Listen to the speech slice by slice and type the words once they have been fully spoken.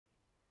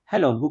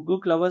Hello,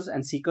 book lovers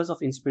and seekers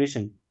of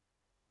inspiration.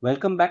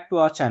 Welcome back to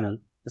our channel,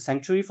 the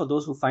sanctuary for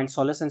those who find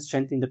solace and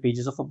strength in the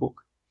pages of a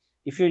book.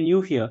 If you're new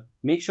here,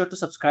 make sure to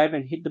subscribe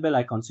and hit the bell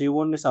icon so you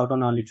won't miss out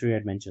on our literary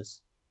adventures.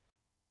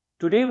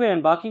 Today we're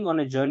embarking on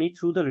a journey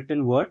through the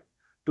written word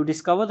to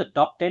discover the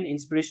top 10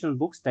 inspirational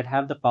books that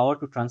have the power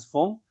to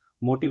transform,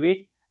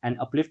 motivate, and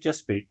uplift your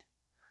spirit.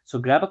 So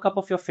grab a cup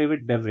of your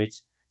favorite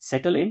beverage,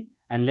 settle in,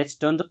 and let's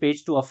turn the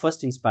page to our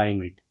first inspiring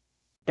read.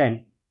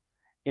 10.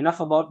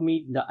 Enough About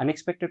Me, The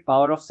Unexpected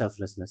Power of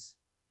Selflessness.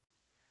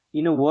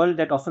 In a world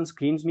that often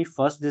screams me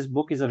first, this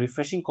book is a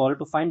refreshing call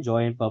to find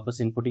joy and purpose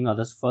in putting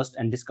others first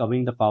and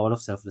discovering the power of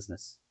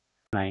selflessness.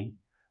 9.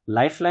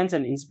 Lifelines: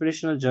 An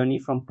Inspirational Journey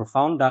from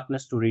Profound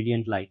Darkness to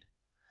Radiant Light.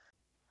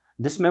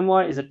 This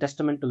memoir is a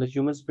testament to the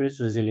human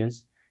spirit's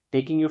resilience,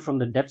 taking you from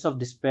the depths of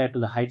despair to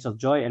the heights of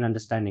joy and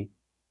understanding.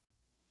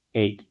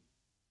 8.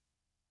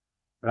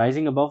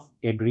 Rising Above: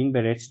 A Green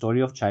Beret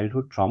Story of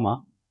Childhood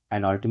Trauma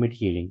and Ultimate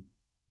Healing.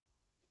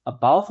 A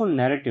powerful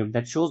narrative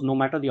that shows no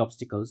matter the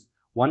obstacles,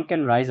 one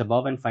can rise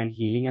above and find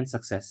healing and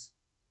success.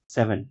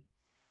 7.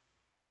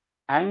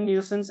 Anne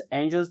Nielsen's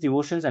Angels,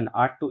 Devotions and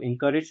Art to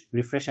Encourage,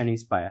 Refresh and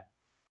Inspire.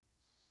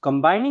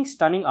 Combining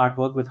stunning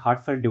artwork with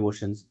heartfelt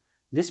devotions,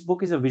 this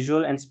book is a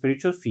visual and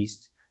spiritual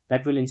feast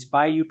that will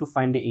inspire you to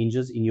find the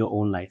angels in your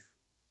own life.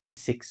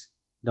 6.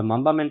 The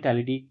Mamba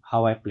Mentality: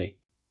 How I Play.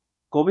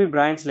 Kobe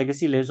Bryant's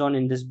legacy lives on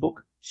in this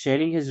book,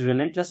 sharing his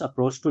relentless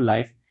approach to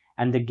life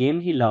and the game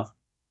he loved,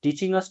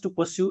 teaching us to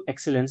pursue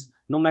excellence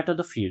no matter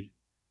the field.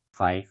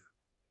 5.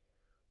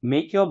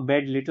 Make Your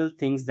Bed: Little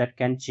Things That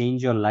Can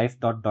Change Your Life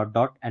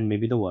and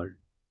maybe the world.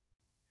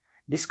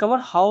 Discover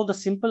how the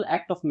simple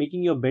act of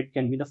making your bed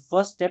can be the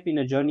first step in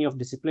a journey of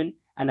discipline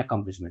and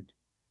accomplishment.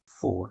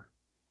 4.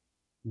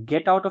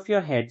 Get Out of Your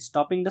Head: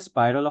 Stopping the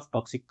Spiral of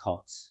Toxic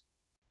Thoughts.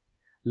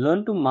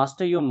 Learn to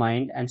master your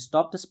mind and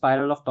stop the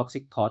spiral of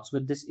toxic thoughts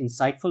with this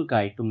insightful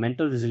guide to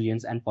mental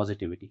resilience and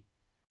positivity.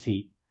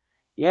 3.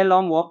 A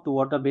Long Walk to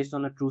Water, based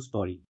on a true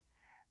story.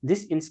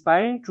 This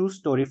inspiring true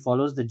story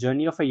follows the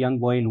journey of a young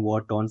boy in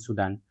war-torn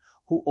Sudan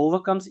who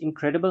overcomes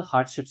incredible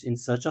hardships in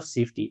search of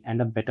safety and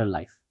a better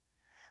life.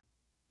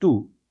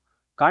 2.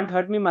 Can't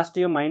Hurt Me: Master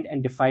Your Mind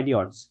and Defy the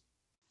Odds.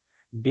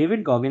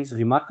 David Goggins'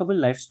 remarkable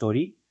life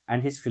story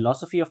and his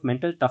philosophy of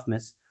mental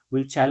toughness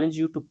will challenge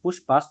you to push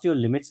past your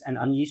limits and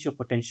unleash your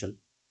potential.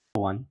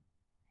 1.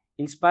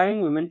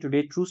 Inspiring Women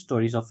Today: True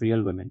Stories of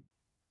Real Women.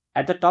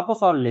 At the top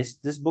of our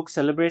list, this book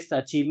celebrates the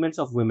achievements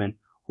of women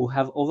who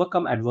have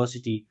overcome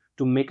adversity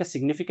to make a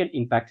significant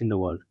impact in the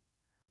world.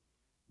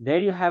 There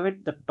you have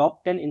it, the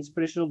top 10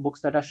 inspirational books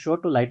that are sure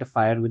to light a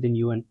fire within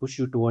you and push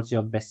you towards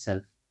your best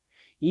self.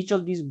 Each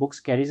of these books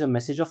carries a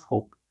message of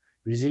hope,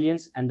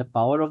 resilience, and the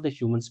power of the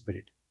human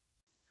spirit.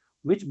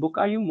 Which book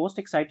are you most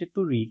excited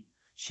to read?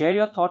 Share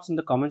your thoughts in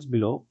the comments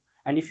below,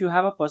 and if you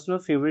have a personal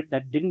favorite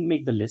that didn't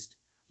make the list,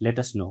 let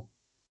us know.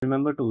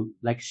 Remember to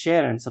like,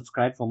 share, and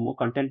subscribe for more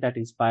content that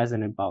inspires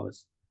and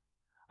empowers.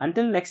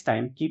 Until next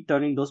time, keep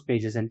turning those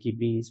pages and keep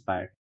being inspired.